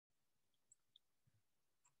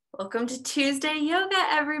Welcome to Tuesday Yoga,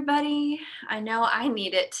 everybody. I know I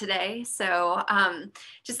need it today. So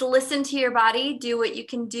just listen to your body, do what you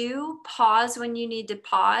can do, pause when you need to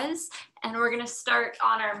pause. And we're going to start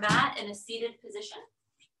on our mat in a seated position.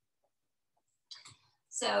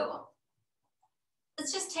 So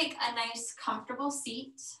let's just take a nice, comfortable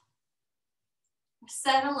seat.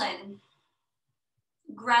 Settle in.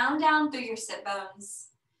 Ground down through your sit bones.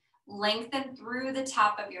 Lengthen through the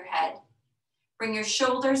top of your head. Bring your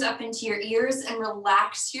shoulders up into your ears and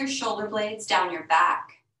relax your shoulder blades down your back.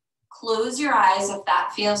 Close your eyes if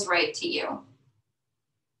that feels right to you.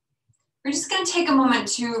 We're just going to take a moment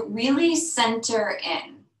to really center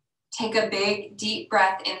in. Take a big, deep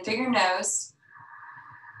breath in through your nose.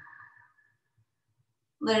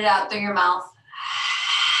 Let it out through your mouth.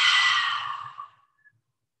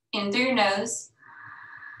 In through your nose.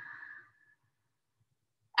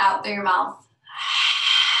 Out through your mouth.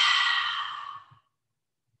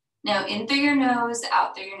 Now in through your nose,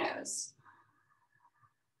 out through your nose.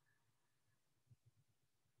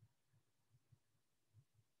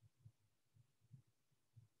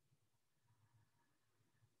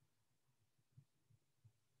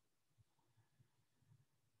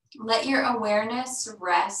 Let your awareness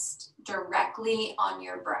rest directly on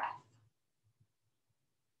your breath.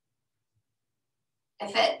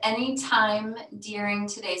 If at any time during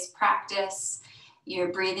today's practice your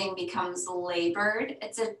breathing becomes labored,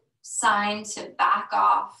 it's a sign to back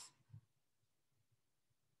off,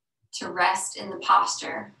 to rest in the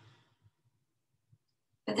posture.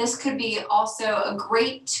 But this could be also a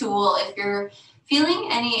great tool if you're feeling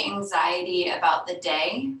any anxiety about the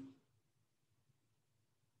day.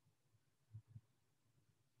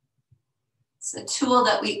 It's a tool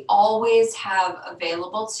that we always have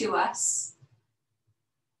available to us.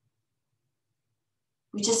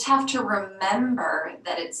 We just have to remember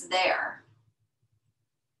that it's there.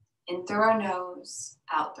 In through our nose,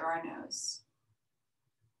 out through our nose.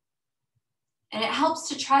 And it helps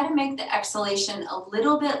to try to make the exhalation a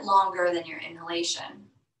little bit longer than your inhalation.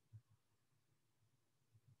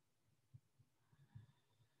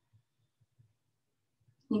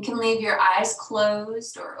 You can leave your eyes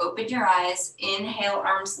closed or open your eyes. Inhale,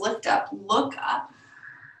 arms lift up, look up.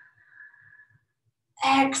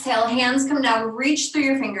 Exhale, hands come down, reach through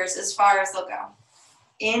your fingers as far as they'll go.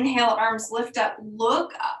 Inhale, arms lift up,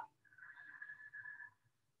 look up.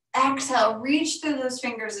 Exhale, reach through those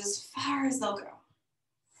fingers as far as they'll go.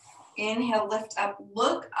 Inhale, lift up,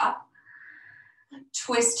 look up.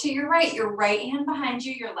 Twist to your right hand behind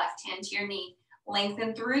you, your left hand to your knee.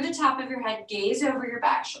 Lengthen through the top of your head, gaze over your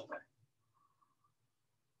back shoulder.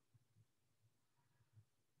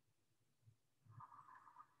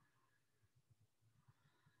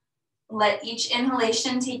 Let each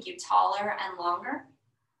inhalation take you taller and longer.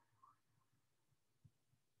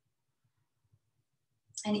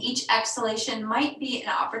 And each exhalation might be an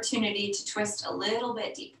opportunity to twist a little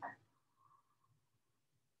bit deeper.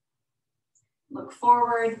 Look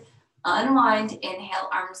forward, unwind, inhale,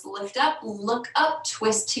 arms lift up, look up,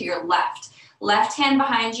 twist to your left. Left hand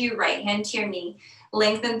behind you, right hand to your knee.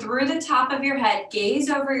 Lengthen through the top of your head, gaze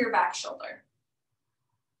over your back shoulder.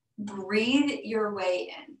 Breathe your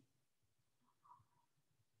way in.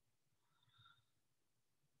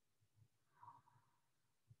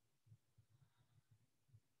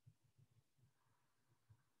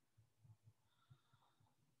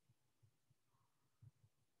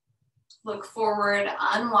 Look forward,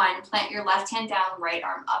 unwind, plant your left hand down, right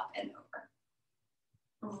arm up and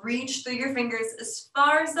over. Reach through your fingers as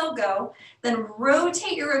far as they'll go, then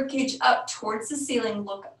rotate your ribcage up towards the ceiling,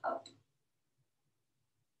 look up.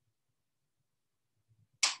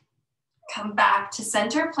 Come back to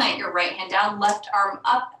center, plant your right hand down, left arm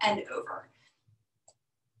up and over.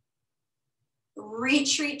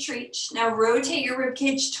 Reach, reach, reach. Now rotate your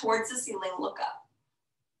ribcage towards the ceiling, look up.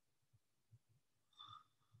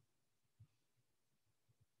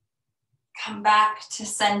 Come back to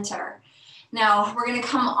center. Now we're going to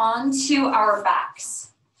come onto our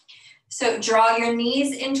backs. So draw your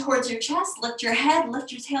knees in towards your chest, lift your head,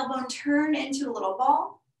 lift your tailbone, turn into a little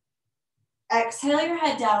ball. Exhale your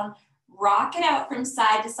head down, rock it out from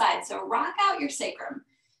side to side. So rock out your sacrum.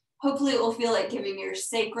 Hopefully it will feel like giving your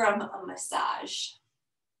sacrum a massage.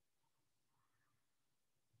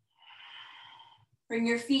 Bring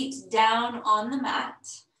your feet down on the mat.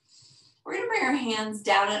 We're going to bring our hands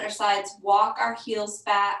down at our sides, walk our heels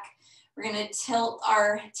back. We're going to tilt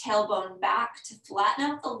our tailbone back to flatten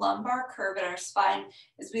out the lumbar curve in our spine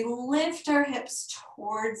as we lift our hips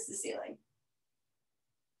towards the ceiling.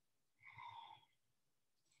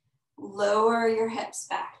 Lower your hips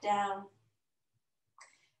back down.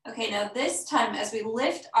 Okay, now this time as we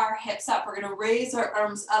lift our hips up, we're gonna raise our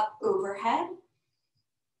arms up overhead.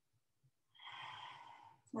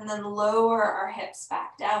 And then lower our hips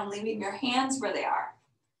back down, leaving your hands where they are.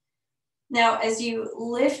 Now, as you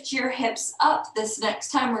lift your hips up, this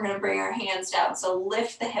next time we're gonna bring our hands down. So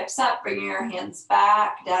lift the hips up, bringing our hands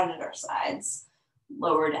back down at our sides,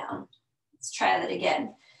 lower down. Let's try that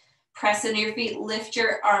again. Press into your feet, lift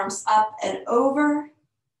your arms up and over,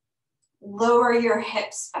 lower your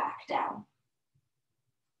hips back down.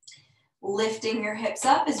 Lifting your hips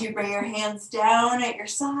up as you bring your hands down at your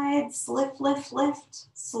sides, lift, lift, lift,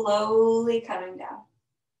 slowly coming down.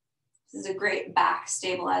 This is a great back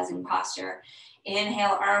stabilizing posture.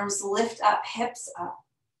 Inhale, arms lift up, hips up.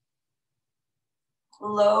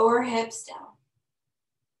 Lower hips down.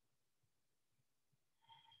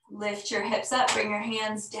 Lift your hips up, bring your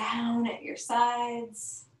hands down at your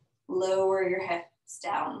sides. Lower your hips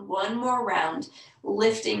down. One more round,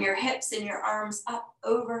 lifting your hips and your arms up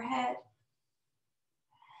overhead.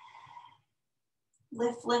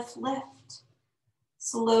 Lift, lift, lift.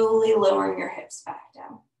 Slowly lowering your hips back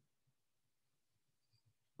down.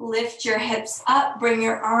 Lift your hips up, bring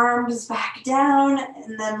your arms back down,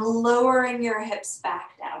 and then lowering your hips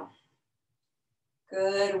back down.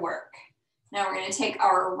 Good work. Now we're going to take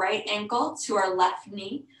our right ankle to our left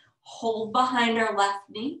knee, hold behind our left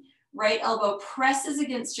knee, right elbow presses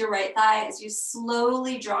against your right thigh as you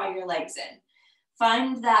slowly draw your legs in.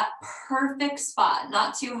 Find that perfect spot,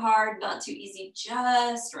 not too hard, not too easy,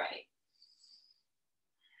 just right.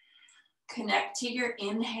 Connect to your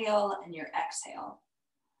inhale and your exhale.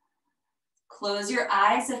 Close your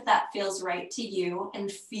eyes if that feels right to you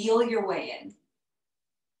and feel your way in.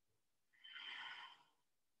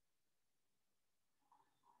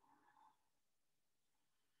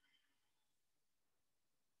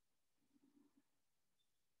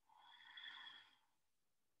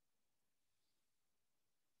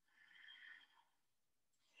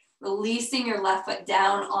 Releasing your left foot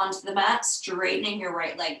down onto the mat, straightening your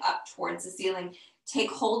right leg up towards the ceiling.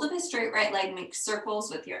 Take hold of a straight right leg, make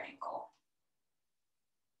circles with your ankle.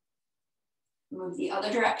 Move the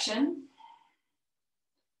other direction.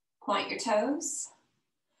 Point your toes.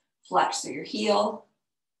 Flex through your heel.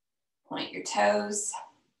 Point your toes.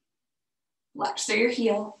 Flex through your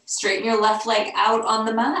heel. Straighten your left leg out on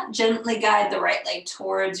the mat. Gently guide the right leg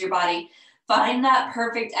towards your body. Find that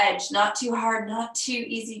perfect edge. Not too hard, not too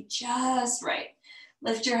easy, just right.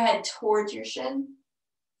 Lift your head towards your shin.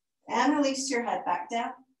 And release your head back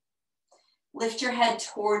down. Lift your head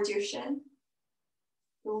towards your shin.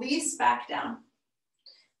 Release back down.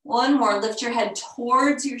 One more, lift your head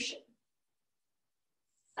towards your shin.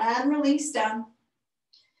 And release down.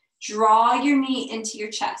 Draw your knee into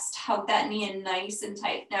your chest. Hug that knee in nice and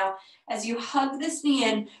tight. Now, as you hug this knee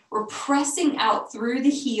in, we're pressing out through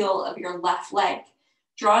the heel of your left leg.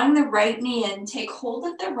 Drawing the right knee in, take hold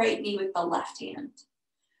of the right knee with the left hand.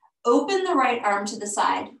 Open the right arm to the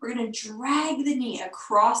side. We're going to drag the knee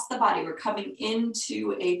across the body. We're coming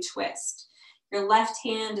into a twist. Your left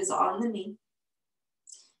hand is on the knee.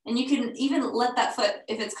 And you can even let that foot,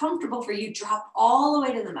 if it's comfortable for you, drop all the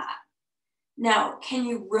way to the mat. Now, can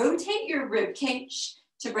you rotate your rib cage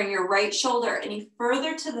to bring your right shoulder any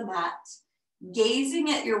further to the mat,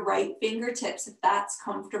 gazing at your right fingertips if that's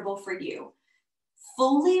comfortable for you.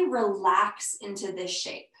 Fully relax into this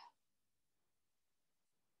shape.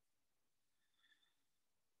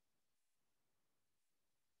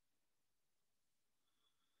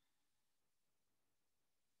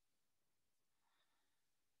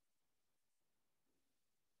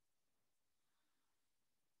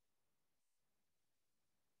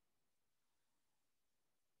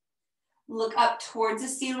 Look up towards the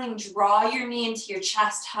ceiling, draw your knee into your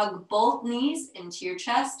chest, hug both knees into your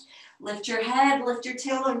chest, lift your head, lift your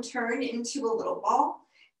tail and turn into a little ball.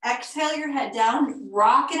 Exhale your head down,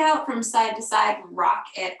 rock it out from side to side, rock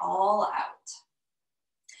it all out.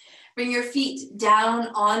 Bring your feet down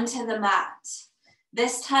onto the mat.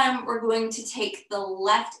 This time we're going to take the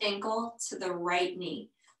left ankle to the right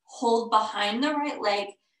knee. Hold behind the right leg,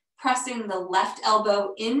 pressing the left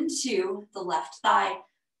elbow into the left thigh.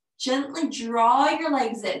 Gently draw your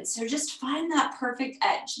legs in. So just find that perfect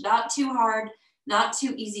edge. Not too hard, not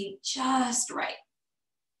too easy, just right.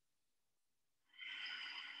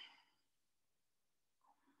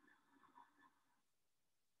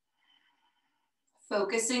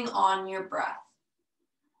 Focusing on your breath.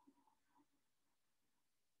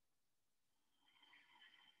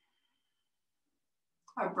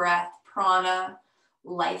 Our breath, prana,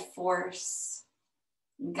 life force,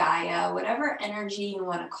 Gaia, whatever energy you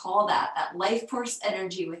want to call that, that life force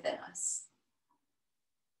energy within us.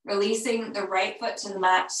 Releasing the right foot to the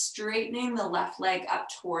mat, straightening the left leg up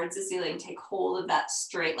towards the ceiling. Take hold of that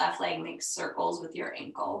straight left leg, make circles with your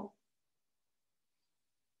ankle.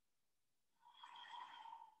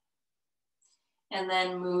 And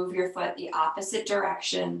then move your foot the opposite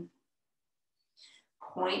direction.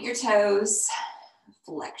 Point your toes,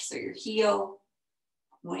 flex through your heel.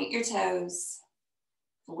 Point your toes,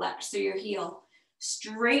 flex through your heel.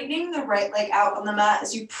 Straightening the right leg out on the mat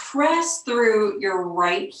as you press through your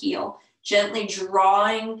right heel, gently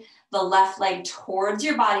drawing the left leg towards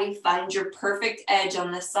your body. Find your perfect edge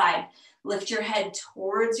on this side. Lift your head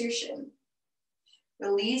towards your shin.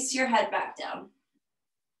 Release your head back down.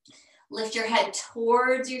 Lift your head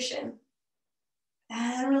towards your shin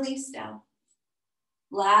and release down.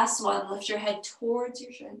 Last one, lift your head towards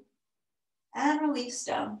your shin and release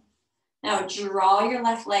down. Now draw your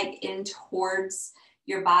left leg in towards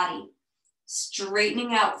your body,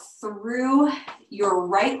 straightening out through your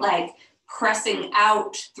right leg, pressing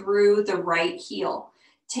out through the right heel,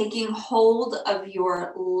 taking hold of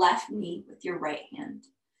your left knee with your right hand.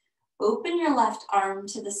 Open your left arm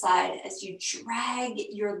to the side as you drag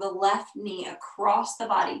the left knee across the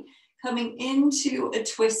body, coming into a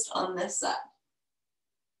twist on this side.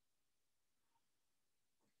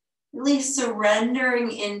 Really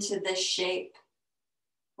surrendering into this shape,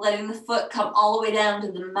 letting the foot come all the way down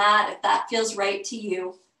to the mat if that feels right to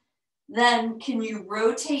you. Then can you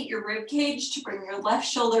rotate your rib cage to bring your left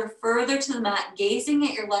shoulder further to the mat, gazing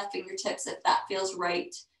at your left fingertips if that feels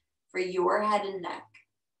right for your head and neck.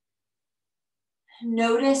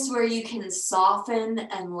 Notice where you can soften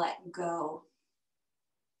and let go.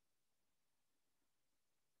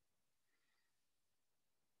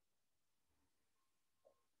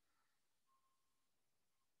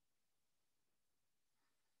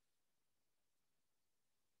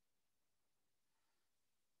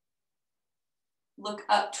 Look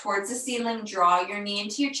up towards the ceiling, draw your knee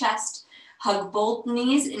into your chest, hug both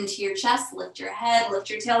knees into your chest, lift your head, lift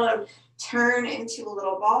your tailbone, turn into a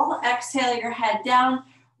little ball, exhale your head down,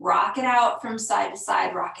 rock it out from side to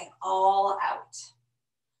side, rock it all out.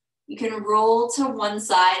 You can roll to one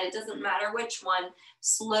side, it doesn't matter which one,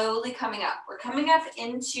 slowly coming up. We're coming up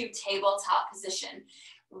into tabletop position.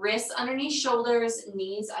 Wrists underneath shoulders,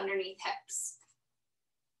 knees underneath hips.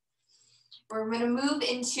 We're going to move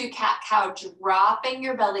into cat-cow, dropping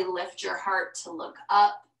your belly, lift your heart to look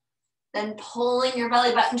up, then pulling your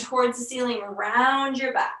belly button towards the ceiling, around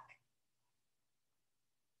your back.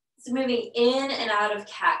 So moving in and out of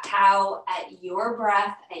cat-cow at your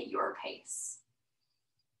breath, at your pace.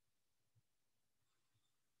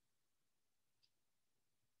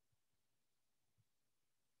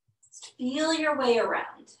 Just feel your way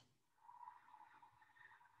around.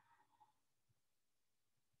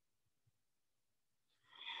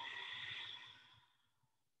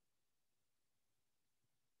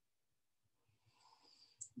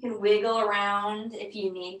 You can wiggle around if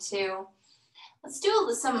you need to. Let's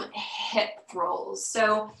do some hip rolls.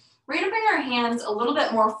 So we're going to bring our hands a little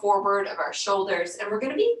bit more forward of our shoulders, and we're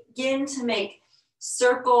going to begin to make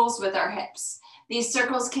circles with our hips. These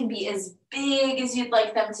circles can be as big as you'd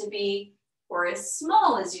like them to be or as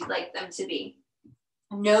small as you'd like them to be.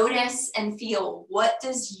 Notice and feel, what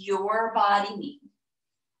does your body need?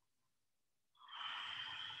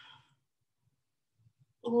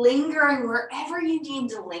 Lingering wherever you need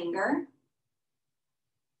to linger.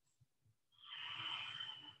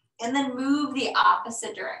 And then move the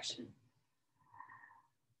opposite direction.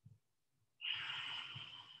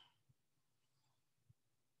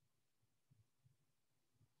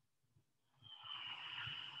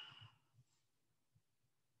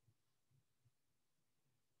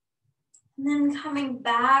 And then coming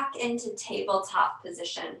back into tabletop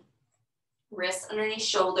position. Wrists underneath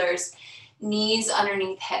shoulders, knees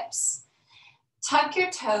underneath hips. Tuck your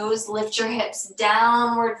toes, lift your hips,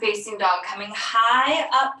 downward facing dog, coming high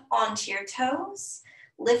up onto your toes.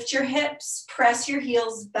 Lift your hips, press your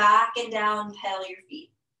heels back and down, pedal your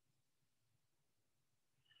feet.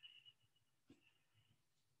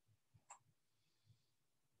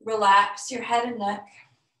 Relax your head and neck.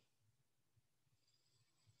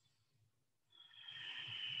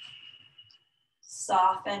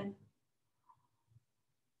 Soften.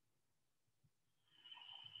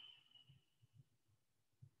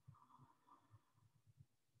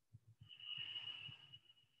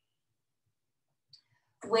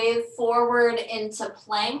 Wave forward into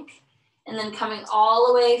plank, and then coming all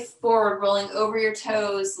the way forward, rolling over your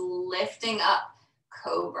toes, lifting up,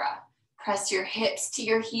 cobra. Press your hips to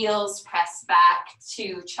your heels, press back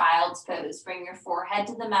to child's pose. Bring your forehead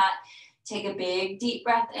to the mat. Take a big deep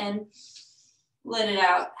breath in, let it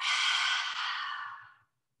out.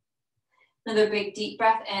 Another big deep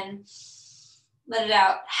breath in. Let it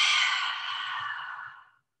out.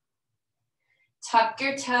 Tuck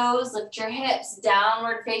your toes, lift your hips,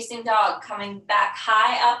 downward facing dog, coming back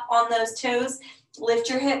high up on those toes. Lift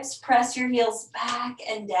your hips, press your heels back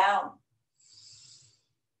and down.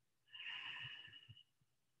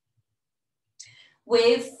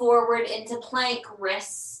 Wave forward into plank,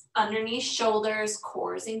 wrists underneath shoulders,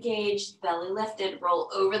 cores engaged, belly lifted, roll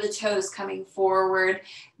over the toes, coming forward.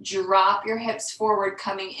 Drop your hips forward,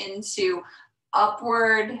 coming into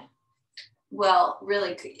upward. Well,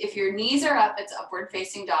 really, if your knees are up, it's upward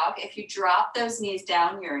facing dog. If you drop those knees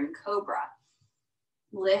down, you're in cobra.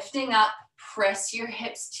 Lifting up, press your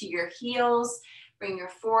hips to your heels, bring your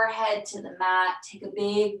forehead to the mat. Take a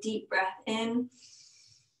big deep breath in,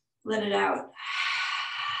 let it out.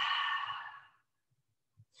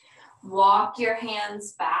 Walk your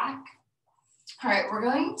hands back. All right, we're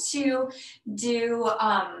going to do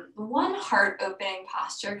one heart opening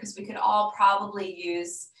posture because we could all probably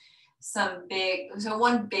use one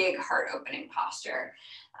big heart opening posture.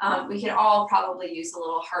 We could all probably use a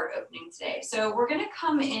little heart opening today. So we're gonna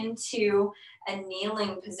come into a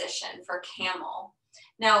kneeling position for camel.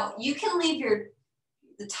 Now you can leave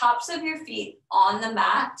the tops of your feet on the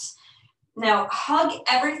mat. Now hug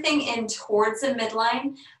everything in towards the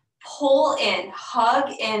midline, pull in,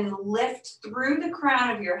 hug in, lift through the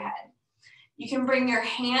crown of your head. You can bring your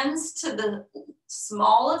hands to the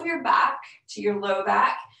small of your back, to your low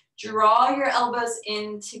back. Draw your elbows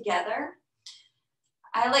in together.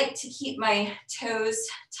 I like to keep my toes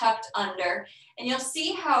tucked under. And you'll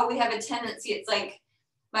see how we have a tendency, it's like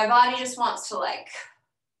my body just wants to like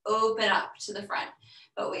open up to the front.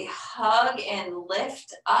 But we hug and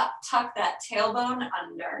lift up, tuck that tailbone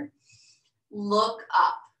under. Look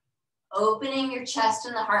up, opening your chest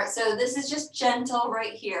and the heart. So this is just gentle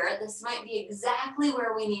right here. This might be exactly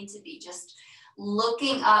where we need to be. Just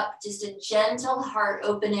looking up, just a gentle heart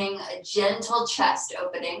opening, a gentle chest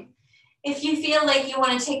opening. If you feel like you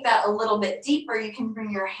want to take that a little bit deeper, you can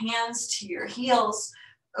bring your hands to your heels,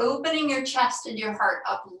 opening your chest and your heart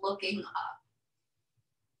up, looking up.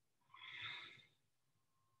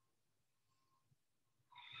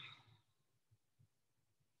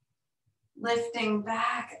 Lifting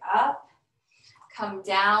back up, come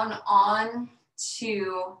down on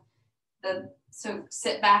to so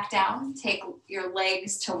sit back down, take your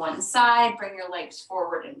legs to one side, bring your legs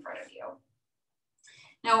forward in front of you.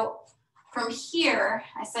 Now, from here,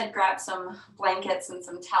 I said grab some blankets and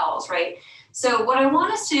some towels, right? So what I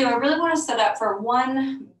want us to do, I really want to set up for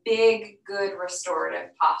one big, good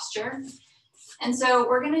restorative posture. And so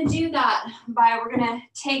we're going to do that we're going to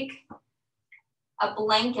take a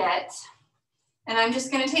blanket, and I'm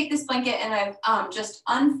just going to take this blanket and I've just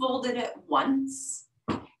unfolded it once.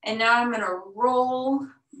 And now I'm going to roll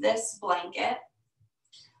this blanket.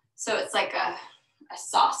 So it's like a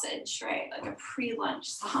sausage, right? Like a pre-lunch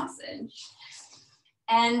sausage.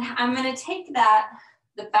 And I'm going to take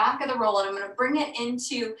the back of the roll, and I'm going to bring it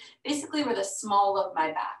into basically where the small of my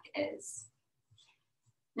back is.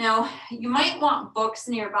 Now, you might want books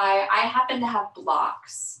nearby. I happen to have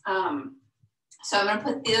blocks. So I'm going to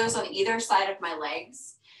put those on either side of my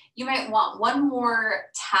legs. You might want one more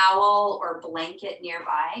towel or blanket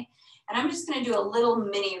nearby. And I'm just going to do a little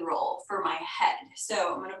mini roll for my head.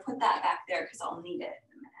 So I'm going to put that back there because I'll need it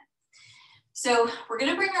in a minute. So we're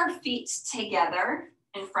going to bring our feet together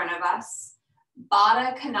in front of us.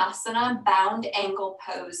 Baddha Konasana, bound ankle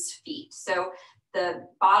pose feet. So the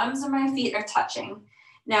bottoms of my feet are touching.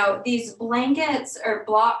 Now these blankets or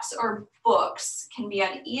blocks or books can be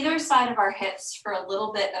on either side of our hips for a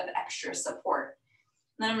little bit of extra support.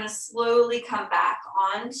 And then I'm going to slowly come back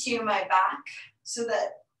onto my back so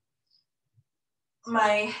that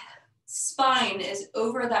my spine is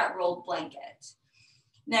over that rolled blanket.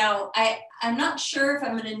 Now, I'm not sure if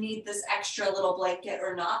I'm going to need this extra little blanket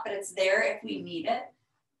or not, but it's there if we need it.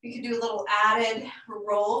 We could do a little added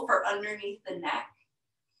roll for underneath the neck.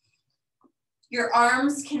 Your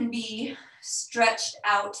arms can be stretched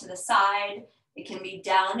out to the side. It can be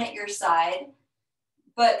down at your side.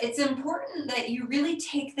 But it's important that you really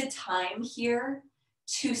take the time here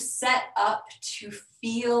to set up to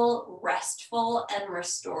feel restful and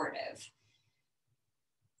restorative.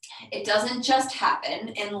 It doesn't just happen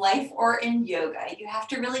in life or in yoga. You have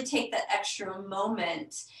to really take that extra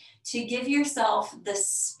moment to give yourself the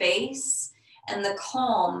space and the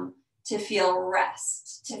calm to feel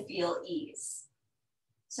rest, to feel ease.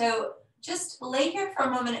 So just lay here for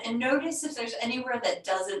a moment and notice if there's anywhere that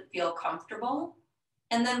doesn't feel comfortable.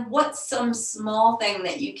 And then what's some small thing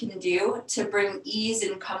that you can do to bring ease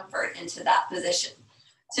and comfort into that position.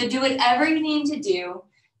 So do whatever you need to do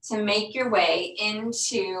to make your way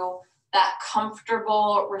into that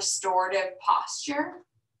comfortable restorative posture,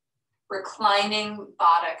 reclining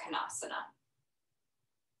Baddha Konasana.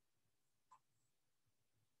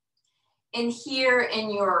 And here in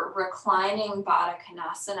your reclining Baddha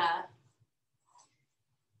Konasana,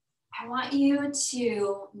 I want you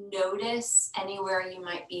to notice anywhere you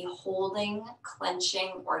might be holding,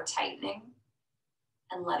 clenching, or tightening,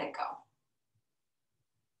 and let it go.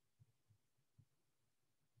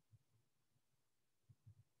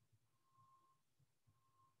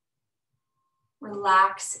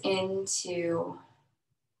 Relax into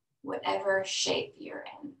whatever shape you're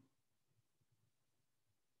in.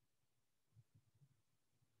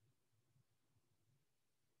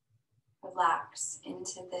 Relax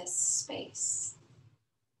into this space.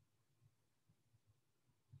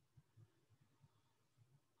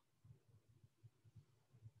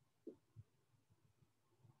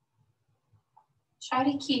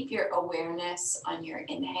 Try to keep your awareness on your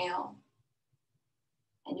inhale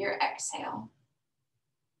and your exhale.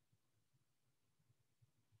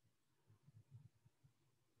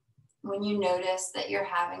 When you notice that you're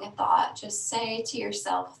having a thought, just say to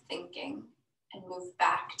yourself, thinking, and move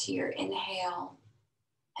back to your inhale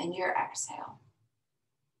and your exhale.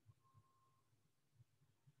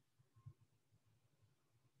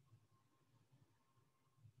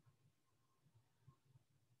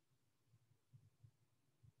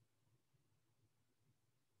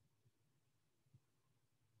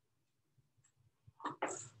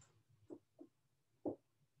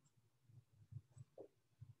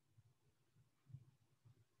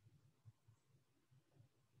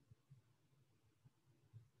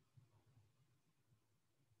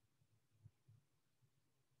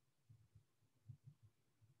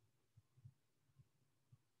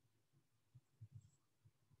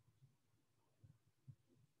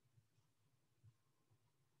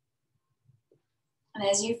 And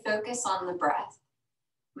as you focus on the breath,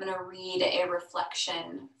 I'm going to read a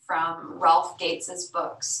reflection from Ralph Gates's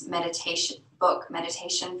book,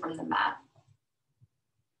 Meditation from the Mat.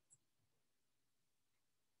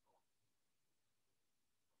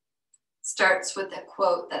 Starts with a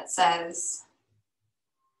quote that says,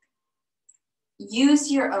 "Use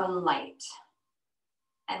your own light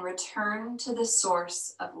and return to the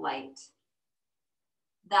source of light.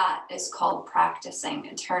 That is called practicing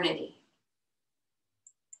eternity."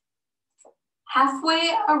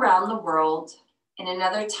 Halfway around the world, in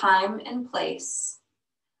another time and place,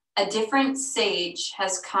 a different sage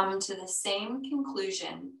has come to the same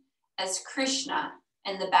conclusion as Krishna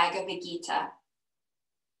in the Bhagavad Gita.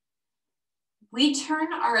 We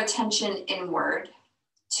turn our attention inward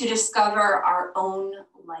to discover our own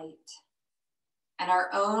light, and our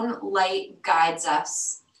own light guides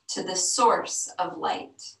us to the source of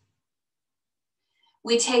light.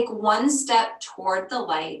 We take one step toward the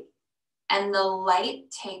light, and the light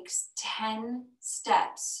takes 10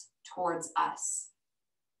 steps towards us.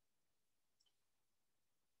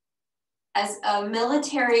 As a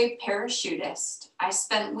military parachutist, I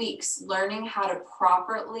spent weeks learning how to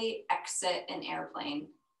properly exit an airplane,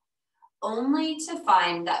 only to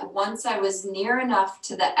find that once I was near enough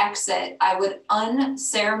to the exit, I would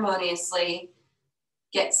unceremoniously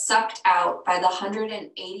get sucked out by the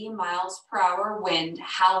 180 miles per hour wind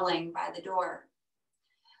howling by the door.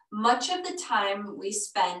 Much of the time we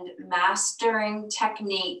spend mastering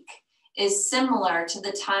technique is similar to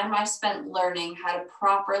the time I spent learning how to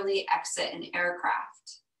properly exit an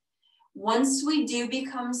aircraft. Once we do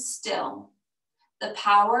become still, the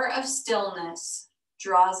power of stillness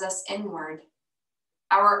draws us inward.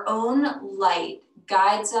 Our own light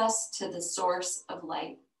guides us to the source of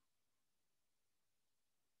light.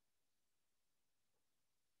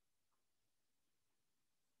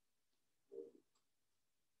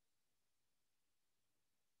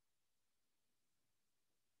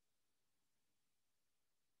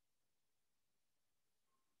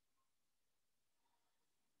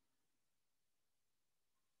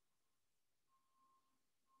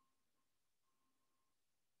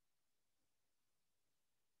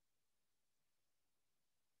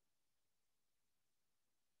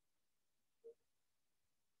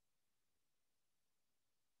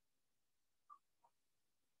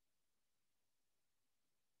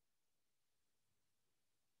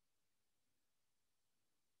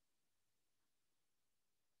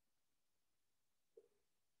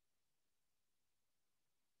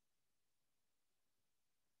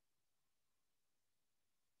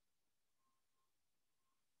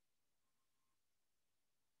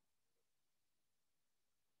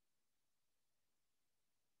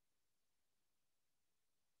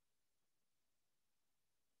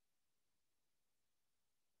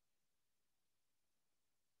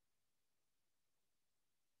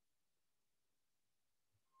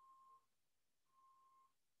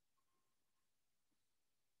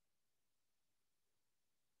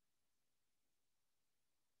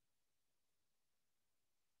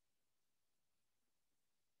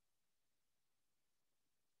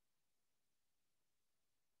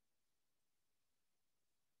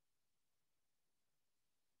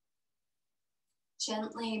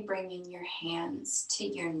 Gently bringing your hands to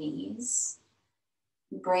your knees.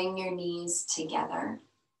 Bring your knees together.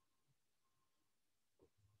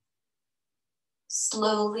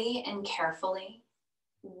 Slowly and carefully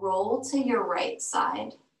roll to your right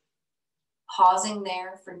side, pausing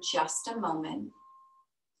there for just a moment,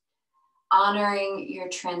 honoring your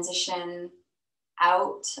transition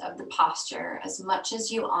out of the posture as much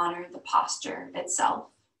as you honor the posture itself.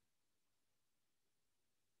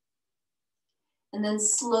 And then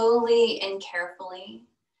slowly and carefully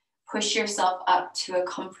push yourself up to a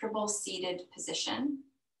comfortable seated position.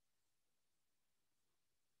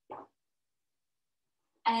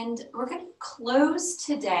 And we're going to close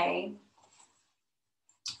today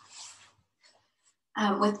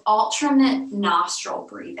with alternate nostril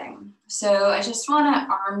breathing. So I just want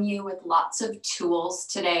to arm you with lots of tools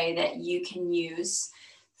today that you can use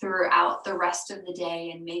throughout the rest of the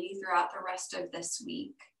day and maybe throughout the rest of this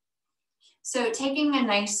week. So taking a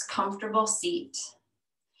nice comfortable seat,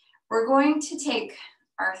 we're going to take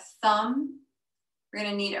our thumb. We're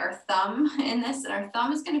going to need our thumb in this, and our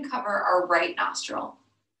thumb is going to cover our right nostril.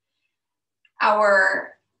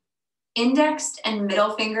 Our index and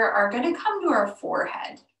middle finger are going to come to our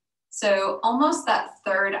forehead. So almost that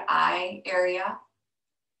third eye area.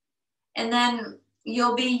 And then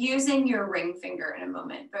you'll be using your ring finger in a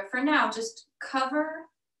moment. But for now, just cover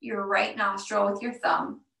your right nostril with your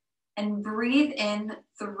thumb and breathe in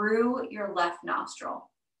through your left nostril.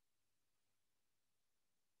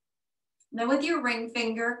 Now with your ring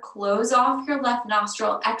finger, close off your left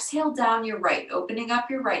nostril, exhale down your right, opening up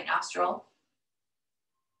your right nostril.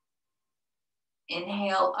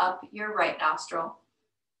 Inhale up your right nostril.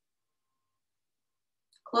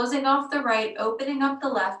 Closing off the right, opening up the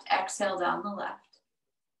left, exhale down the left.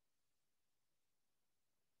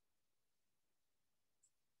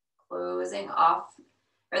 Closing off,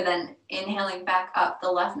 or then inhaling back up the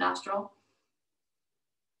left nostril.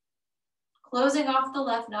 Closing off the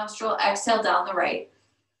left nostril, exhale down the right.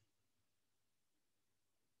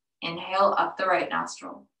 Inhale up the right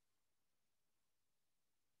nostril.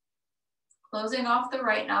 Closing off the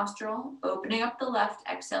right nostril, opening up the left,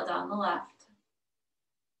 exhale down the left.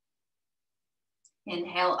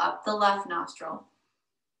 Inhale up the left nostril.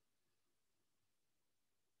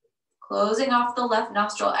 Closing off the left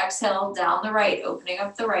nostril, exhale down the right, opening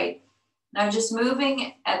up the right. Now just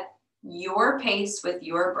moving at your pace with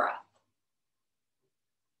your breath.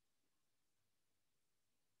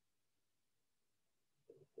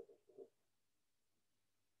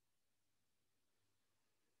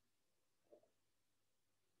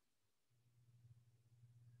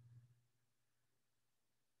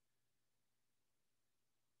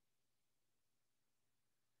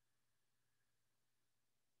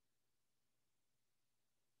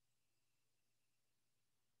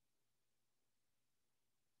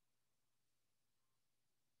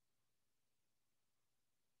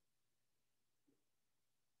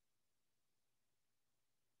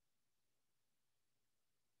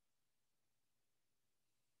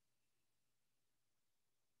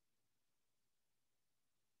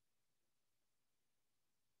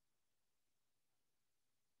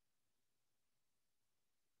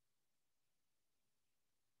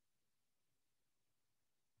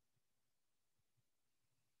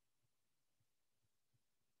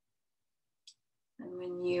 And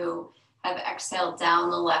when you have exhaled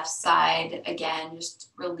down the left side, again,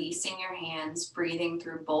 just releasing your hands, breathing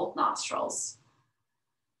through both nostrils.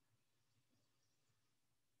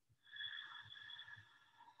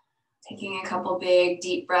 Taking a couple big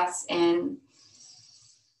deep breaths in,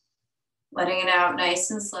 letting it out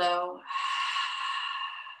nice and slow.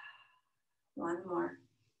 One more.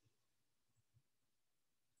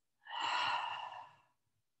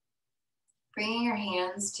 Bringing your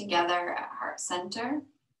hands together at heart center.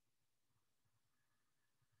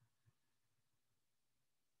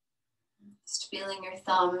 Just feeling your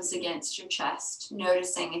thumbs against your chest,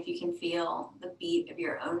 noticing if you can feel the beat of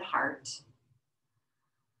your own heart.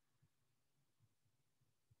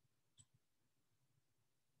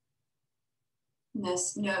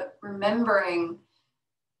 This note, remembering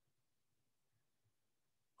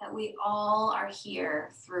that we all are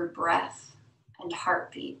here through breath and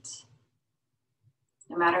heartbeat.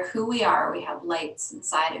 No matter who we are, we have lights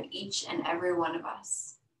inside of each and every one of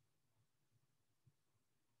us.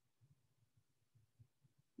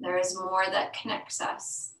 There is more that connects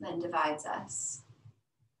us than divides us.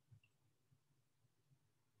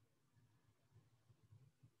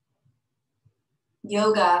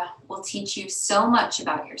 Yoga will teach you so much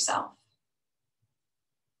about yourself.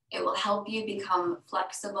 It will help you become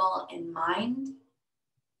flexible in mind,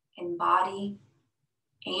 in body,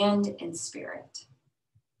 and in spirit.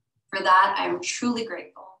 For that, I am truly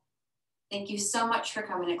grateful. Thank you so much for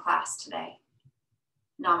coming to class today.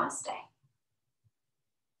 Namaste.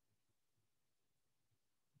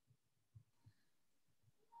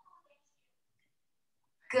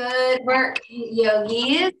 Good work,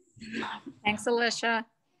 yogis. Thanks, Alicia.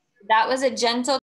 That was a gentle